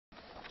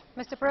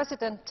Mr.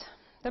 President,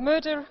 the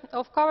murder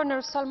of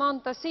Governor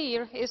Salmaan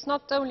Taseer is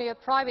not only a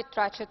private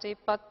tragedy,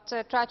 but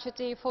a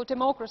tragedy for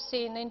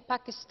democracy in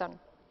Pakistan.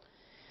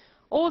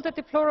 All the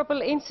deplorable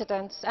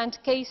incidents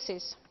and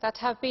cases that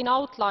have been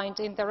outlined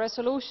in the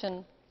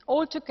resolution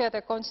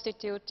altogether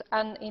constitute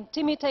an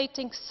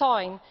intimidating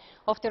sign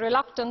of the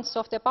reluctance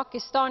of the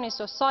Pakistani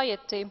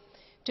society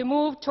to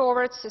move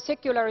towards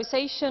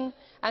secularization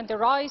and the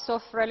rise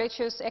of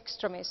religious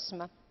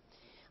extremism.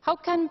 How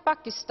can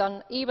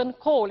Pakistan even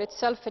call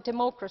itself a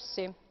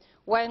democracy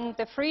when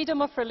the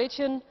freedom of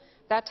religion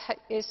that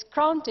is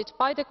granted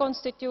by the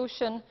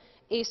Constitution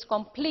is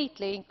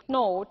completely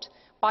ignored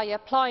by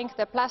applying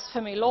the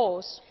blasphemy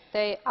laws,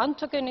 the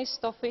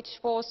antagonist of which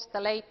was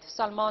the late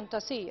Salmaan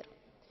Taseer?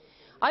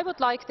 I would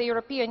like the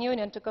European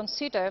Union to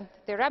consider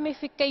the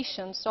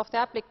ramifications of the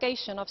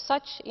application of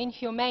such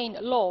inhumane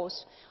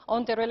laws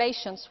on the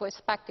relations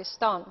with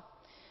Pakistan.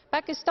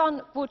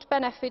 Pakistan would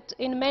benefit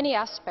in many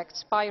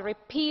aspects by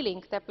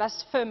repealing the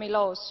blasphemy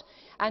laws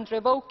and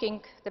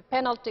revoking the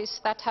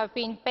penalties that have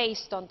been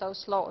based on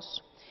those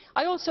laws.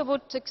 I also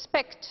would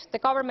expect the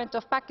government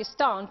of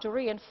Pakistan to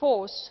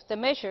reinforce the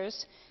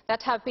measures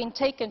that have been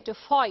taken to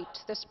fight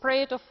the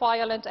spread of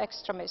violent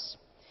extremism.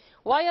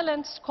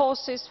 Violence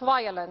causes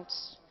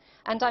violence,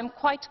 and I am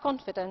quite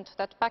confident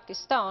that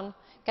Pakistan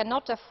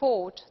cannot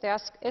afford the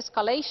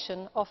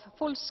escalation of a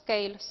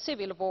full-scale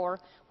civil war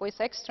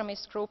with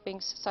extremist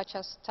groupings such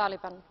as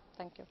Taliban.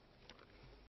 Thank you.